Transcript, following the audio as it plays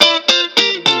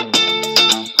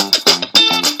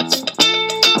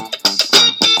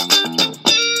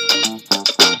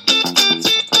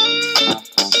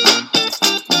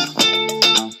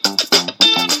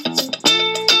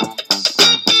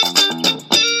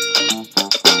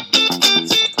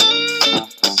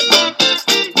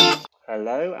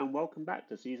and welcome back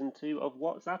to Season 2 of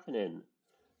What's Appenin.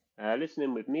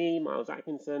 Listening with me, Miles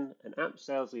Atkinson, an app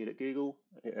sales lead at Google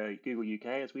UK,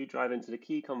 as we dive into the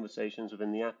key conversations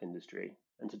within the app industry.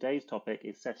 And today's topic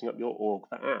is setting up your org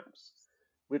for apps.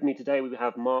 With me today, we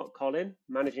have Mark Collin,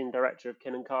 Managing Director of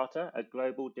Kin Carta, a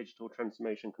global digital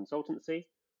transformation consultancy,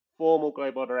 former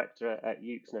Global Director at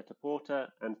Net-a-Porter,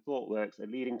 and ThoughtWorks, a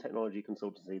leading technology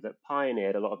consultancy that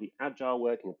pioneered a lot of the agile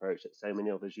working approach that so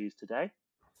many others use today.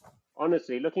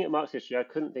 Honestly, looking at Mark's history, I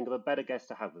couldn't think of a better guest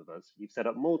to have with us. You've set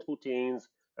up multiple teams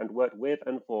and worked with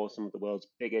and for some of the world's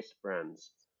biggest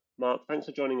brands. Mark, thanks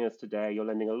for joining us today. You're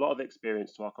lending a lot of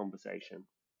experience to our conversation.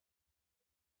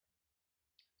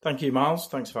 Thank you, Miles.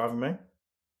 Thanks for having me.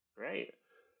 Great.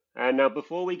 And now,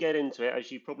 before we get into it,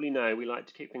 as you probably know, we like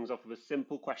to kick things off with a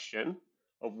simple question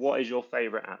of what is your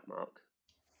favorite app, Mark?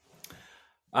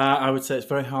 I would say it's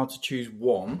very hard to choose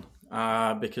one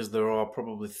because there are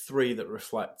probably three that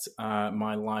reflect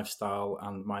my lifestyle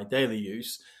and my daily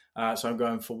use. So I'm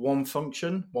going for one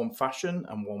function, one fashion,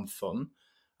 and one fun.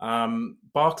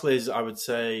 Barclays, I would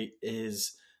say,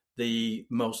 is the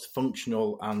most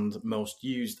functional and most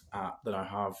used app that I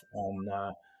have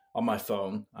on my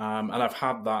phone. And I've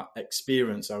had that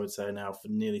experience, I would say, now for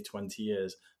nearly 20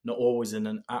 years, not always in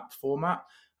an app format,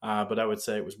 but I would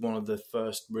say it was one of the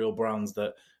first real brands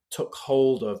that took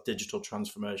hold of digital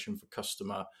transformation for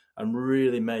customer and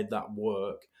really made that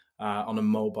work on a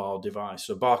mobile device.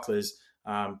 So Barclays,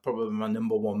 probably my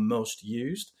number one most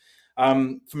used.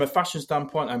 From a fashion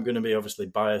standpoint, I'm going to be obviously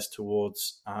biased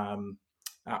towards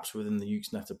apps within the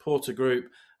Net-a-Porter group,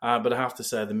 but I have to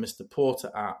say the Mr. Porter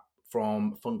app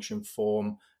from function,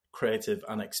 form, creative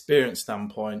and experience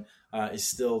standpoint is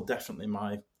still definitely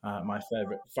my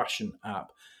favorite fashion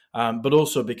app. But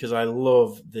also because I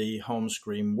love the home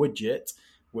screen widget,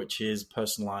 which is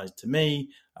personalized to me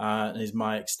and is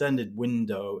my extended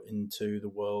window into the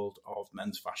world of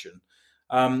men's fashion.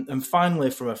 And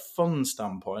finally, from a fun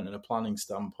standpoint and a planning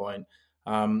standpoint,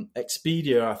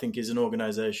 Expedia, I think, is an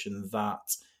organization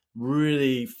that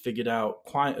really figured out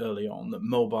quite early on that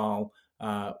mobile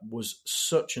was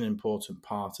such an important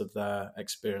part of their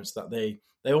experience that they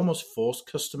almost forced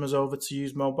customers over to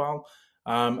use mobile.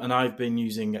 And I've been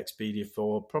using Expedia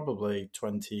for probably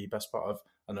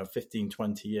 15,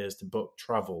 20 years to book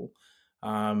travel.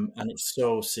 And it's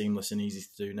so seamless and easy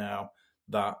to do now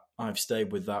that I've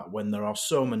stayed with that when there are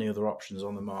so many other options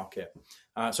on the market.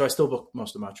 So I still book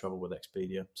most of my travel with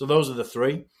Expedia. So those are the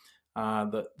three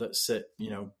that sit,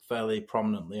 fairly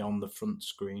prominently on the front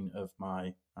screen of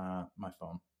my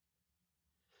phone.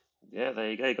 Yeah,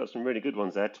 there you go. You got some really good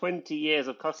ones there. 20 years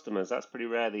of customers. That's pretty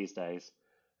rare these days.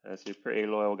 So you're a pretty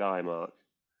loyal guy, Mark.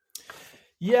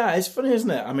 Yeah, it's funny, isn't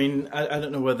it? I mean, I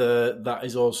don't know whether that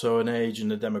is also an age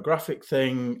and a demographic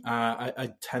thing.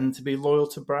 I tend to be loyal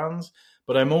to brands,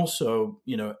 but I'm also,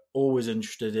 always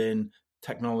interested in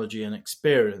technology and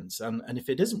experience. And if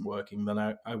it isn't working, then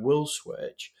I will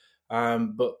switch.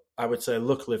 But I would say,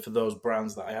 luckily for those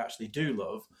brands that I actually do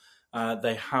love,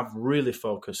 they have really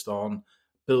focused on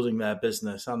building their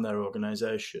business and their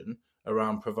organization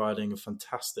around providing a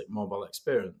fantastic mobile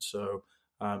experience. So,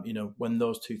 when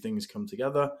those two things come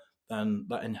together, then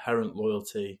that inherent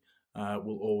loyalty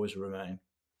will always remain.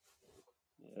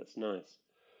 Yeah, that's nice.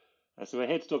 So we're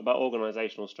here to talk about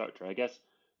organizational structure. I guess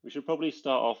we should probably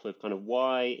start off with kind of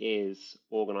why is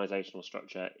organizational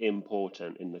structure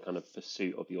important in the kind of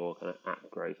pursuit of your kind of app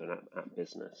growth and app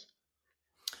business?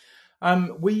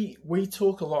 We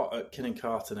talk a lot at Kin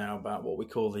Carta now about what we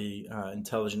call the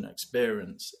intelligent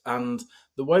experience, and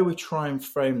the way we try and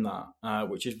frame that,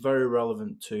 which is very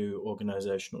relevant to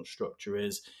organizational structure,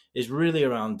 is really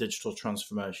around digital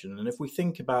transformation. And if we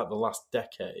think about the last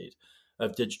decade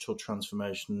of digital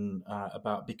transformation,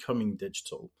 about becoming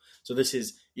digital, so this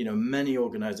is many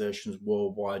organizations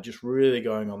worldwide just really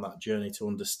going on that journey to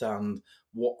understand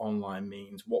what online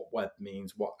means, what web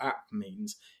means, what app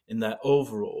means in their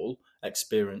overall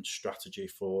experience strategy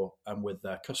for and with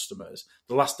their customers.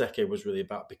 The last decade was really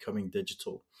about becoming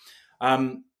digital.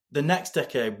 The next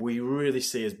decade we really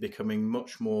see as becoming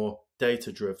much more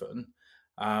data-driven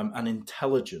and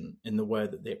intelligent in the way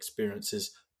that the experience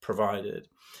is provided.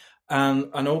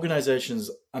 And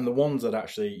organizations, and the ones that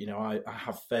actually, I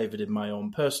have favored in my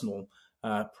own personal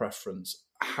preference,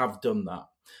 have done that.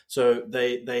 So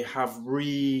they have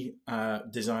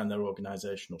redesigned their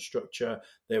organizational structure.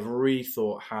 They've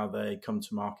rethought how they come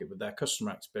to market with their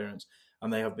customer experience,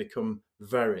 and they have become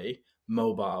very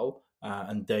mobile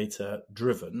and data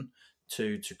driven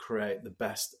to create the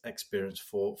best experience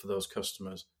for those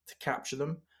customers, to capture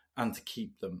them and to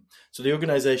keep them. So the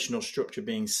organizational structure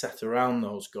being set around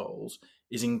those goals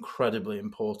is incredibly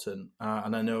important.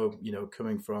 And I know,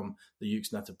 coming from the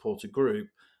Uxnet Porter group,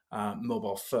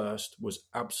 mobile first was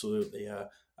absolutely a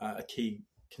key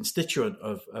constituent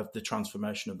of the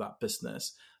transformation of that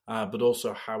business, but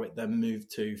also how it then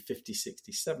moved to 50,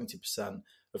 60, 70%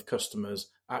 of customers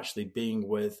actually being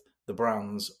with the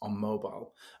brands on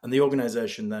mobile. And the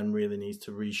organization then really needs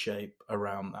to reshape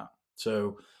around that.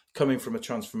 So coming from a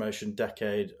transformation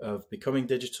decade of becoming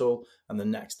digital and the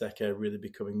next decade really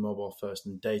becoming mobile first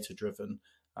and data driven,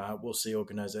 we'll see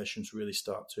organizations really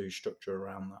start to structure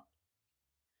around that.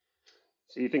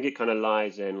 So you think it kind of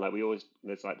lies in, like we always,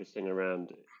 there's like this thing around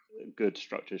good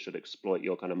structures should exploit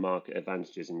your kind of market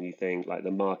advantages, and you think like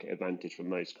the market advantage for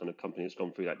most kind of companies that's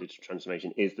gone through that digital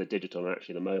transformation is the digital and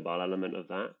actually the mobile element of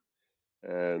that,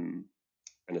 and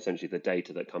essentially the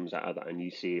data that comes out of that. And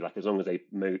you see, like as long as they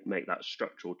make that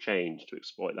structural change to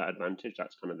exploit that advantage,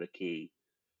 that's kind of the key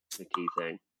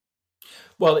thing.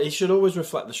 Well, it should always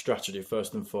reflect the strategy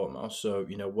first and foremost. So,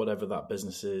 whatever that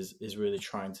business is really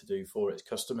trying to do for its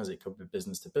customers. It could be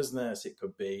business to business, it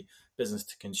could be business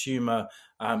to consumer.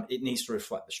 It needs to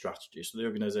reflect the strategy. So the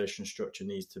organization structure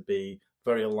needs to be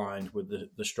very aligned with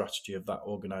the strategy of that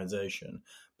organization.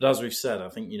 But as we've said, I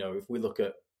think, if we look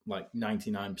at like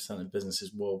 99% of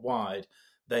businesses worldwide,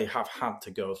 they have had to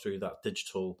go through that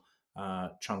digital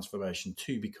transformation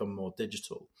to become more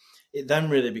digital. It then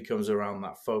really becomes around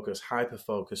that hyper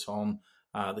focus on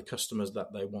the customers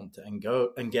that they want to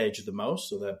engage the most,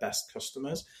 so their best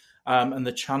customers, and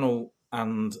the channel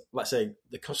and, let's say,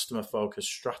 the customer focused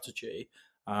strategy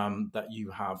that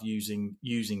you have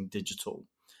using digital.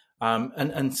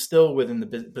 And still within the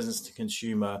business to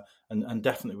consumer and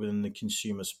definitely within the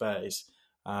consumer space,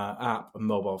 app and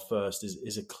mobile first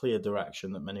is a clear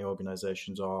direction that many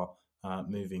organizations are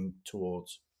moving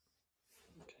towards.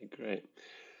 Okay, great.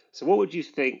 So what would you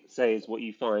say is what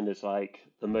you find is like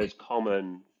the most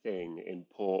common thing in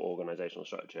poor organizational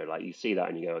structure? Like you see that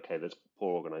and you go, okay, there's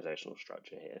poor organizational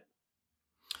structure here.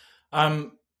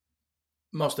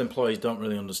 Most employees don't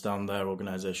really understand their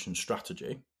organization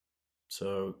strategy.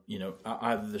 So,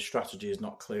 either the strategy is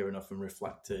not clear enough and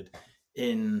reflected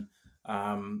in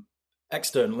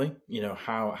externally,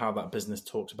 how that business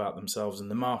talks about themselves in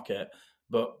the market,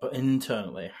 but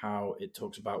internally, how it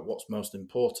talks about what's most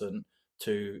important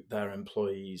to their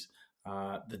employees,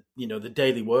 the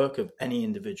daily work of any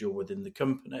individual within the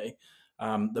company.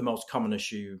 The most common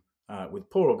issue with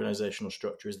poor organizational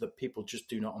structure is that people just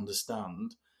do not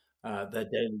understand their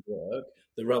daily work,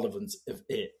 the relevance of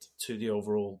it to the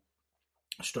overall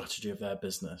strategy of their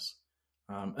business.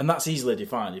 And that's easily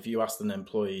defined. If you ask an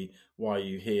employee, why are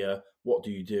you here? What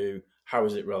do you do? How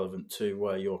is it relevant to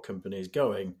where your company is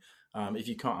going? If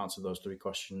you can't answer those three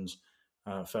questions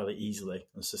fairly easily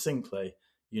and succinctly,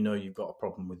 you've got a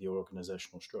problem with your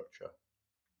organizational structure.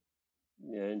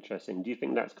 Yeah, interesting. Do you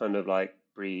think that's kind of like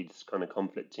breeds kind of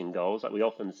conflicting goals? Like we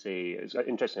often see, it's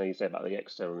interesting how you say about the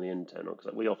external and the internal, because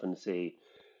like we often see,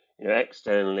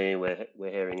 externally we're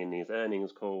hearing in these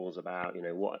earnings calls about,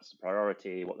 what's the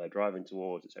priority, what they're driving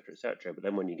towards, et cetera, et cetera. But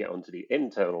then when you get onto the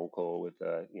internal call with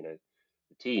the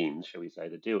teams, shall we say,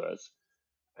 the doers,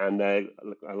 and they're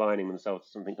aligning themselves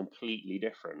to something completely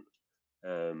different,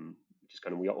 which is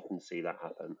kind of, we often see that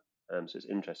happen. So it's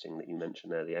interesting that you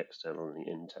mentioned there the external and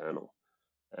the internal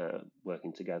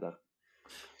working together.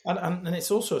 And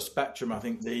it's also a spectrum. I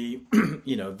think the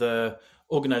the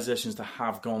organisations that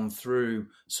have gone through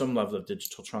some level of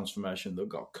digital transformation that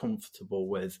got comfortable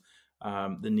with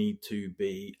the need to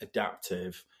be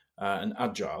adaptive and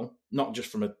agile, not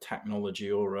just from a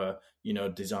technology or a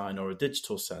design or a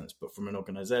digital sense, but from an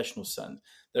organisational sense,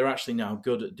 they're actually now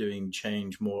good at doing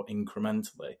change more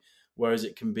incrementally. Whereas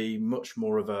it can be much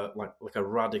more of a like a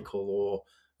radical or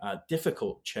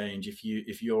difficult change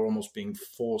if you're almost being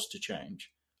forced to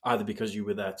change, either because you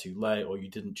were there too late or you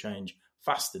didn't change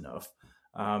fast enough.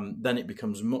 Then it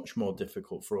becomes much more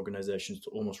difficult for organizations to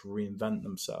almost reinvent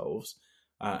themselves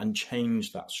and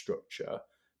change that structure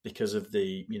because of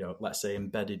the, let's say,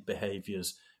 embedded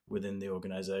behaviors within the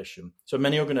organization. So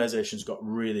many organizations got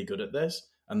really good at this,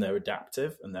 and they're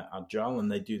adaptive and they're agile,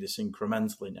 and they do this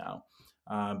incrementally now.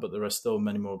 But there are still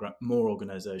many more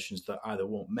organizations that either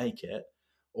won't make it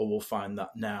or will find that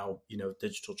now,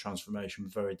 digital transformation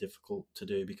very difficult to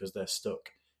do because they're stuck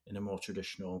in a more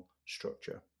traditional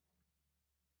structure.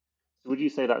 So would you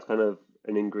say that's kind of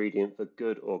an ingredient for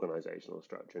good organizational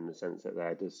structure in the sense that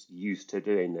they're just used to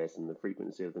doing this and the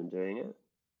frequency of them doing it?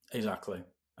 Exactly.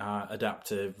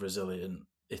 Adaptive, resilient,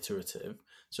 iterative.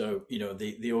 So,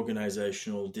 the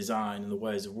organizational design and the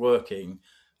ways of working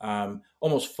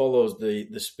almost follows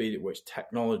the speed at which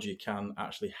technology can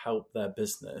actually help their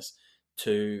business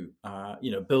to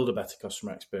build a better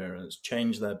customer experience,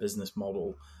 change their business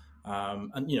model,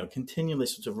 and continually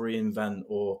sort of reinvent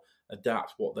or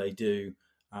adapt what they do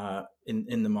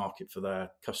in the market for their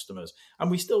customers. And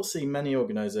we still see many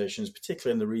organizations,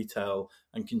 particularly in the retail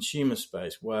and consumer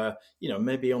space, where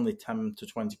maybe only 10 to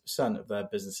 20% of their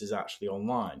business is actually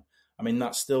online. I mean,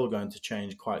 that's still going to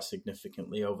change quite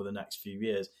significantly over the next few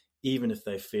years, even if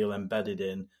they feel embedded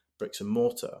in bricks and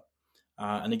mortar.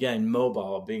 And again,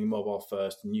 being mobile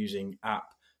first and using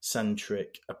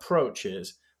app-centric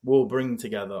approaches will bring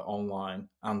together online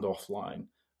and offline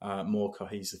more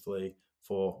cohesively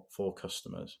for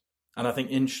customers. And I think,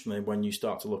 interestingly, when you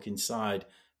start to look inside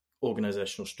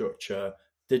organizational structure,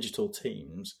 digital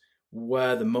teams,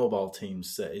 where the mobile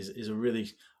teams sit is a really,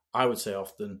 I would say,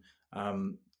 often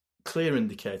clear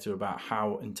indicator about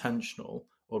how intentional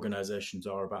organizations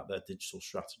are about their digital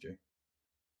strategy.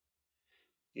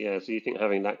 Yeah, so you think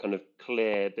having that kind of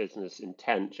clear business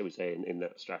intent, shall we say, in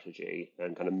that strategy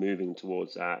and kind of moving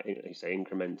towards that, you say,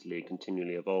 incrementally,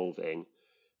 continually evolving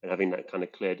and having that kind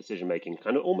of clear decision making,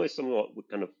 kind of almost somewhat would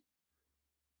kind of,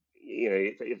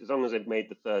 if as long as they've made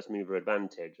the first mover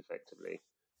advantage effectively,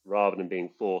 rather than being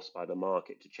forced by the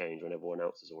market to change when everyone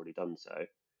else has already done so,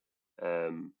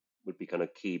 would be kind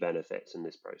of key benefits in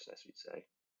this process, we'd say.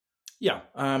 Yeah.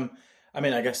 I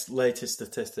mean, I guess latest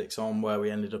statistics on where we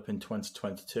ended up in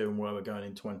 2022 and where we're going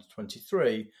in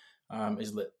 2023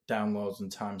 is that downloads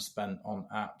and time spent on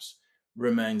apps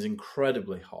remains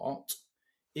incredibly hot,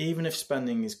 even if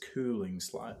spending is cooling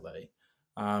slightly.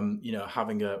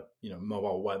 Having a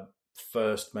mobile web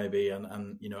first maybe and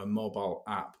a mobile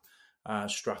app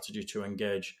strategy to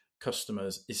engage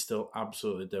customers is still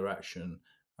absolutely the direction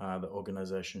that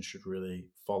organizations should really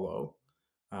follow.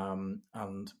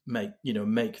 And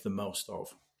make the most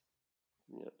of.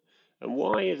 Yeah. And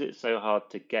why is it so hard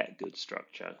to get good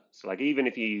structure? So, like, even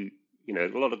if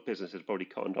a lot of businesses probably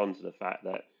cottoned on to the fact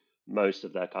that most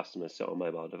of their customers sit on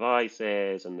mobile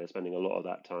devices and they're spending a lot of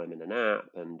that time in an app,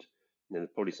 and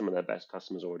probably some of their best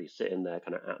customers already sit in their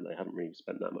kind of app they haven't really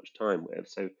spent that much time with.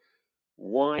 So,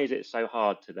 why is it so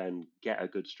hard to then get a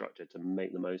good structure to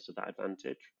make the most of that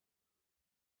advantage?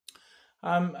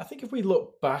 I think if we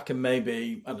look back and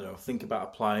maybe, I don't know, think about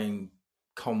applying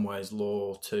Conway's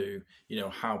law to,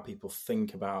 how people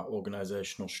think about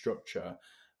organizational structure.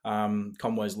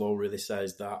 Conway's law really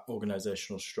says that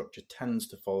organizational structure tends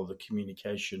to follow the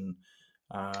communication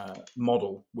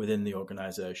model within the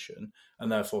organization,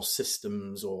 and therefore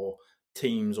systems or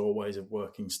teams or ways of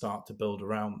working start to build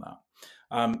around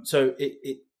that. So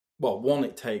it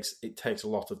takes a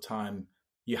lot of time.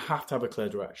 You have to have a clear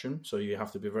direction. So you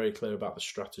have to be very clear about the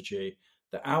strategy,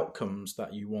 the outcomes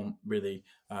that you want really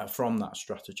from that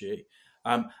strategy.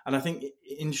 And I think,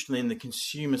 interestingly, in the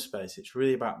consumer space, it's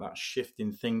really about that shift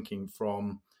in thinking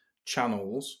from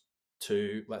channels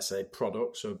to, let's say,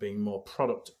 products, so being more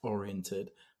product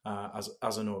oriented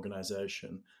as an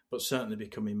organization, but certainly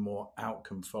becoming more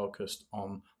outcome focused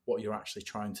on what you're actually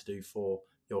trying to do for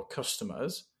your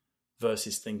customers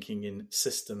versus thinking in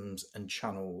systems and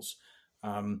channels.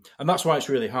 And that's why it's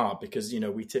really hard, because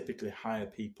we typically hire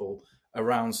people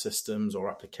around systems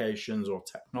or applications or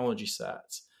technology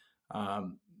sets,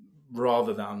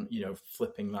 rather than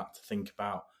flipping that to think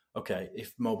about, okay,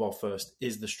 if mobile first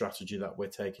is the strategy that we're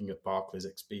taking at Barclays,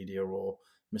 Expedia, or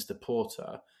Mr.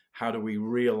 Porter, how do we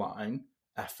realign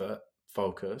effort,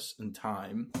 focus, and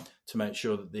time to make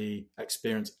sure that the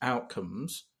experience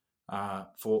outcomes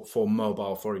for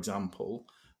mobile, for example,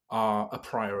 are a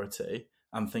priority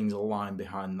and things align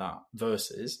behind that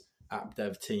versus app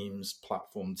dev teams,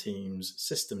 platform teams,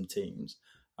 system teams,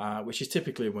 which is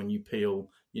typically when you peel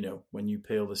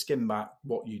the skin back,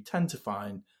 what you tend to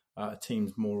find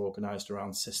teams more organized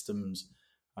around systems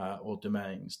or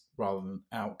domains rather than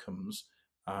outcomes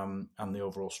and the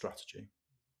overall strategy.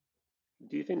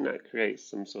 Do you think that creates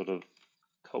some sort of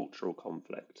cultural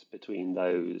conflict between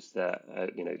those that are,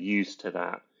 used to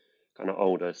that kind of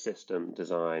older system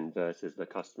design versus the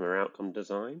customer outcome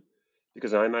design?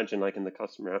 Because I imagine, like, in the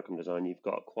customer outcome design, you've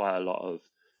got quite a lot of,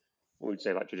 what we'd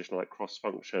say, like traditional, like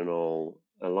cross-functional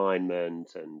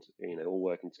alignment and all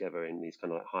working together in these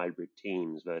kind of like hybrid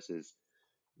teams versus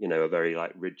a very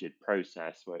like rigid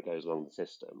process where it goes along the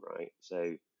system, right? So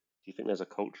do you think there's a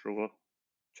cultural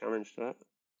challenge to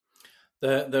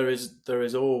that? There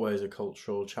is always a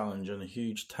cultural challenge and a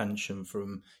huge tension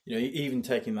from even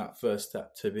taking that first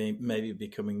step to be maybe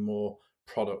becoming more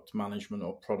product management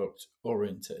or product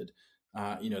oriented.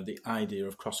 The idea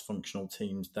of cross-functional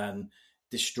teams then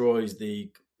destroys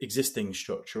the existing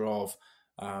structure of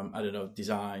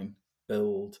design,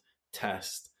 build,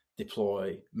 test,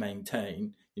 deploy,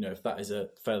 maintain, if that is a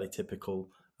fairly typical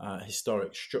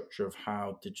historic structure of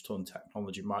how digital and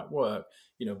technology might work,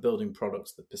 building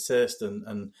products that persist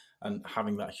and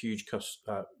having that huge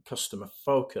customer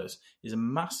focus is a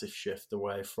massive shift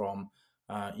away from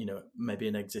maybe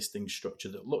an existing structure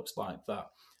that looks like that.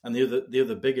 And the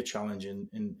other bigger challenge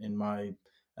in my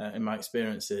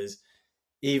experience is,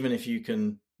 even if you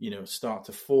can start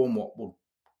to form what will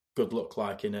good look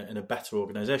like in a better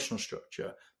organizational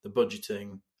structure, the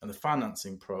budgeting and the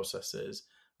financing processes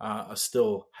are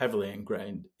still heavily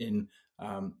ingrained in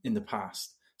the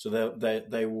past. So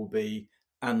they will be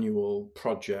annual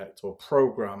project or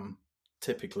program,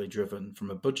 typically driven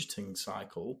from a budgeting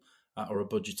cycle or a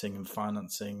budgeting and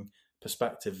financing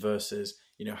perspective, versus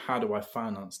how do I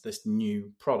finance this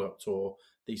new product or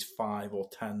these 5 or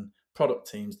 10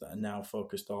 product teams that are now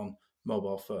focused on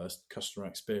mobile first customer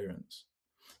experience.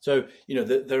 So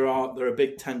there are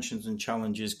big tensions and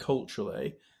challenges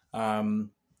culturally,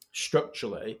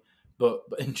 structurally, but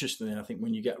interestingly, I think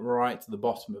when you get right to the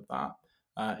bottom of that,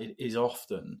 it's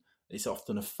often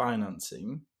a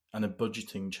financing and a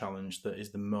budgeting challenge that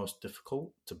is the most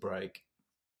difficult to break.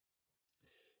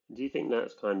 Do you think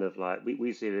that's kind of like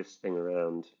we see this thing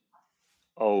around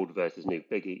old versus new,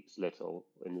 big eats little,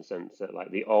 in the sense that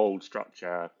like the old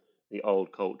structure, the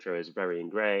old culture is very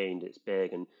ingrained, it's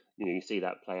big, and you see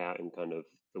that play out in kind of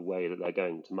the way that they're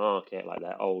going to market. Like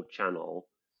their old channel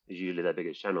is usually their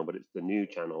biggest channel, but it's the new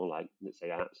channel, like let's say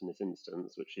apps in this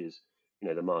instance, which is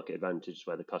the market advantage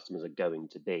where the customers are going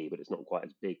to be, but it's not quite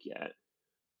as big yet.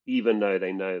 Even though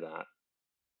they know that,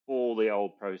 all the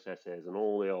old processes and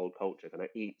all the old culture kind of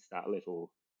eats that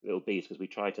little beast, because we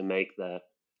try to make the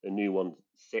new one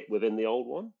sit within the old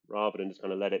one rather than just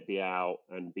kind of let it be out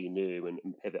and be new and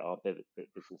pivot our business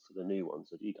to the new one.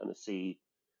 So do you kind of see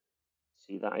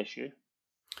that issue?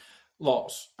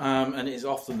 Lots, and it is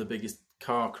often the biggest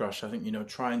car crash. I think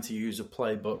trying to use a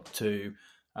playbook to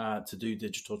do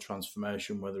digital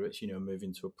transformation, whether it's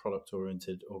moving to a product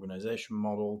oriented organization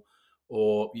model,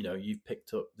 or you've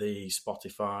picked up the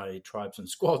Spotify Tribes and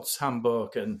Squads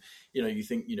handbook, and you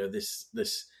think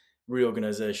this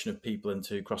reorganization of people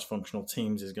into cross-functional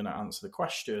teams is going to answer the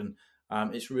question.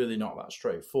 It's really not that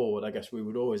straightforward. I guess we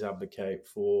would always advocate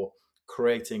for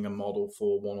creating a model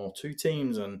for 1 or 2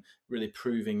 teams and really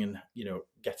proving and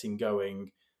getting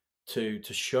going to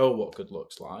show what good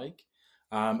looks like,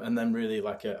 and then really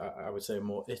like I would say a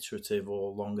more iterative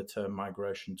or longer term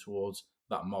migration towards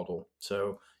that model.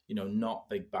 So not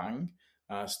big bang,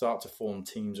 start to form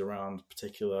teams around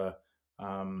particular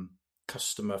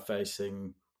customer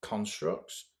facing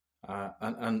constructs,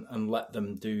 and let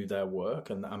them do their work,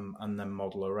 and then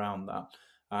model around that,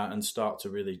 and start to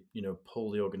really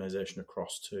pull the organization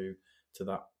across to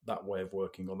that way of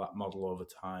working or that model over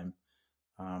time.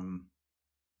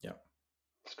 Yeah.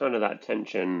 It's kind of that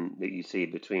tension that you see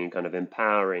between kind of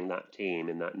empowering that team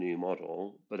in that new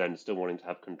model, but then still wanting to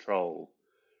have control,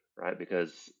 right?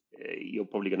 Because you're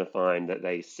probably going to find that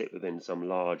they sit within some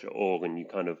larger org, and you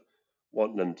kind of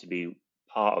want them to be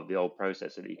part of the old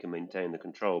process so that you can maintain the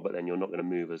control, but then you're not going to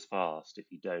move as fast if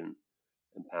you don't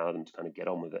empower them to kind of get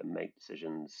on with it and make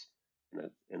decisions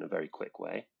in a very quick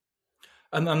way.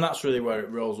 And that's really where it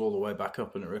rolls all the way back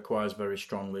up, and it requires very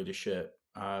strong leadership,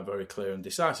 very clear and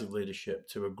decisive leadership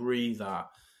to agree that,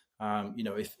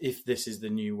 if this is the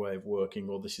new way of working,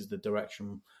 or this is the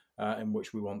direction in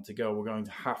which we want to go, we're going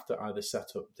to have to either set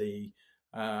up the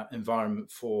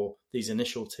environment for these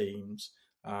initial teams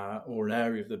or an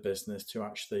area of the business to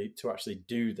actually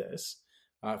do this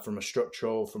from a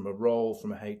structural, from a role,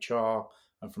 from a HR,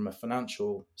 and from a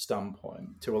financial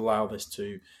standpoint, to allow this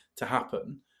to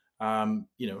happen.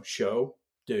 Show,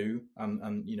 do,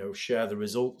 and share the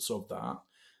results of that,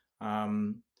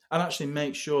 and actually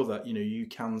make sure that you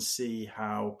can see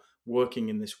how working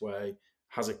in this way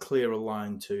has a clearer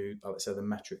line to, let's say, the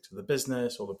metrics of the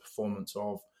business or the performance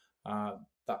of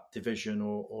that division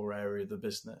or area of the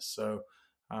business. So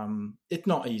it's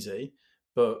not easy,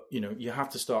 but you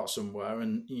have to start somewhere,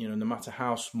 and no matter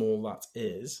how small that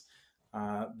is,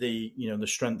 the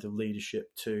strength of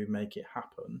leadership to make it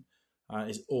happen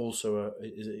is also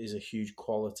a huge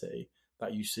quality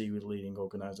that you see with leading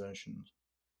organizations.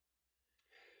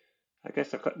 I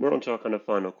guess we're on to our kind of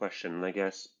final question. And I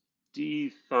guess, do you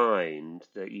find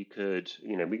that you could,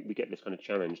 we get this kind of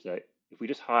challenge that if we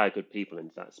just hire good people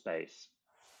into that space,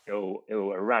 it'll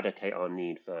eradicate our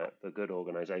need for good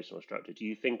organizational structure. Do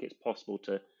you think it's possible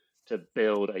to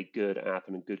build a good app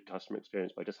and a good customer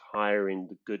experience by just hiring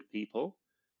the good people,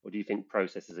 or do you think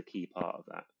process is a key part of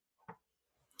that?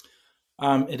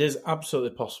 It is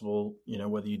absolutely possible,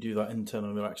 whether you do that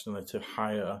internally or externally, to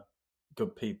hire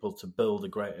good people to build a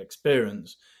great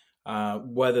experience.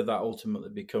 Whether that ultimately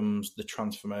becomes the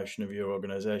transformation of your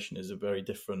organisation is a very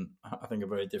different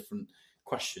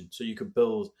question. So you could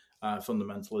build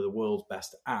fundamentally the world's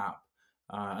best app,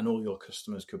 and all your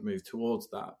customers could move towards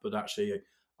that. But actually,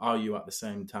 are you at the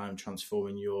same time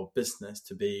transforming your business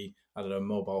to be,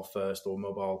 mobile first or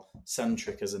mobile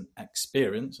centric as an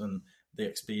experience? And the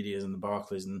Expedias and the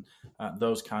Barclays and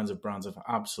those kinds of brands have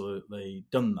absolutely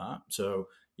done that. So,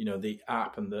 the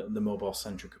app and the mobile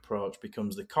centric approach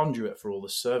becomes the conduit for all the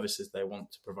services they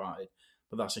want to provide.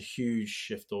 But that's a huge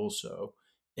shift also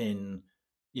in,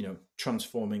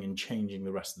 transforming and changing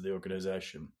the rest of the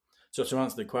organization. So to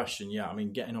answer the question,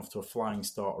 getting off to a flying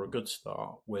start or a good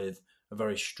start with a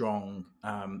very strong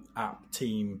app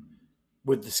team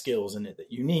with the skills in it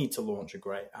that you need to launch a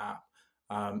great app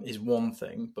is one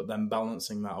thing, but then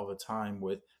balancing that over time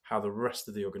with how the rest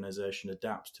of the organization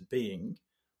adapts to being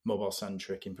mobile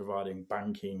centric in providing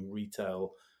banking,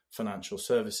 retail, financial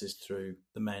services through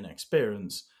the main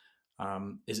experience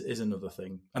is another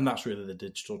thing. And that's really the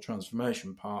digital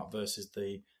transformation part versus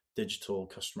the digital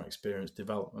customer experience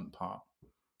development part.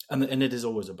 And it is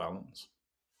always a balance.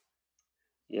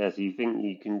 Yeah, so you think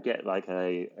you can get like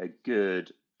a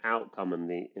good outcome in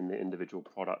the individual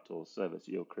product or service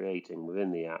that you're creating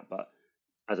within the app, but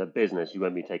as a business, you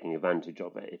won't be taking advantage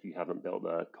of it if you haven't built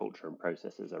the culture and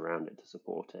processes around it to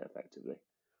support it effectively.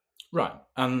 Right.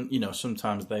 And,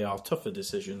 sometimes they are tougher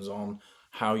decisions on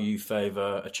how you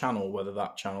favour a channel, whether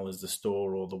that channel is the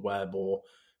store or the web or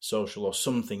social or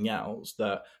something else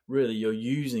that really you're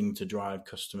using to drive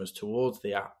customers towards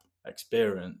the app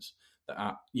experience. The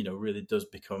app, really does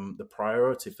become the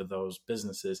priority for those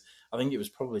businesses. I think it was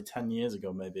probably 10 years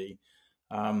ago, maybe.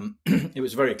 It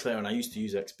was very clear, and I used to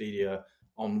use Expedia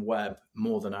on web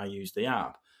more than I used the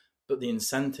app. But the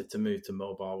incentive to move to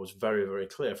mobile was very, very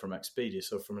clear from Expedia.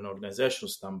 So from an organizational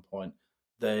standpoint,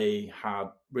 they had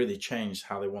really changed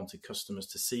how they wanted customers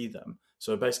to see them.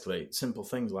 So basically, simple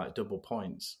things like double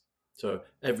points. So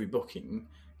every booking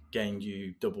gained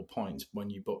you double points when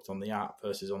you booked on the app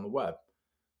versus on the web.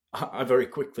 I very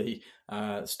quickly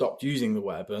stopped using the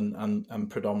web and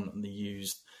predominantly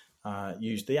used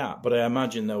the app. But I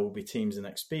imagine there will be teams in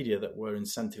Expedia that were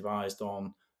incentivized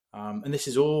on, and this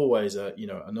is always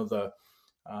another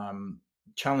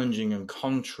challenging and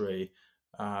contrary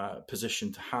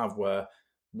position to have, where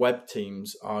web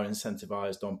teams are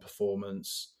incentivized on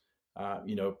performance,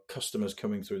 customers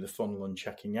coming through the funnel and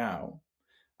checking out,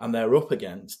 and they're up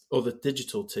against other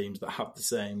digital teams that have the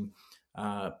same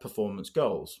performance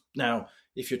goals. Now,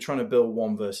 if you're trying to build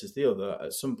one versus the other,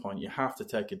 at some point you have to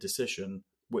take a decision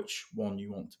which one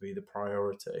you want to be the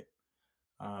priority.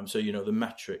 So the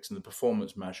metrics and the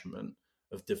performance measurement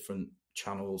of different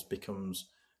channels becomes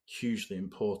hugely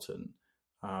important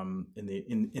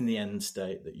in the end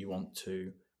state that you want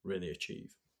to really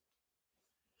achieve.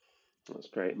 That's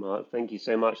great, Mark. Thank you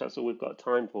so much. That's all we've got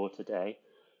time for today.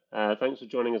 Thanks for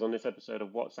joining us on this episode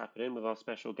of What's Appenin with our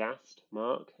special guest,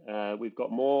 Mark. We've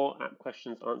got more app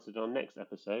questions answered on next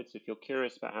episode, so if you're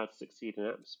curious about how to succeed in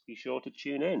apps, be sure to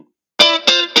tune in.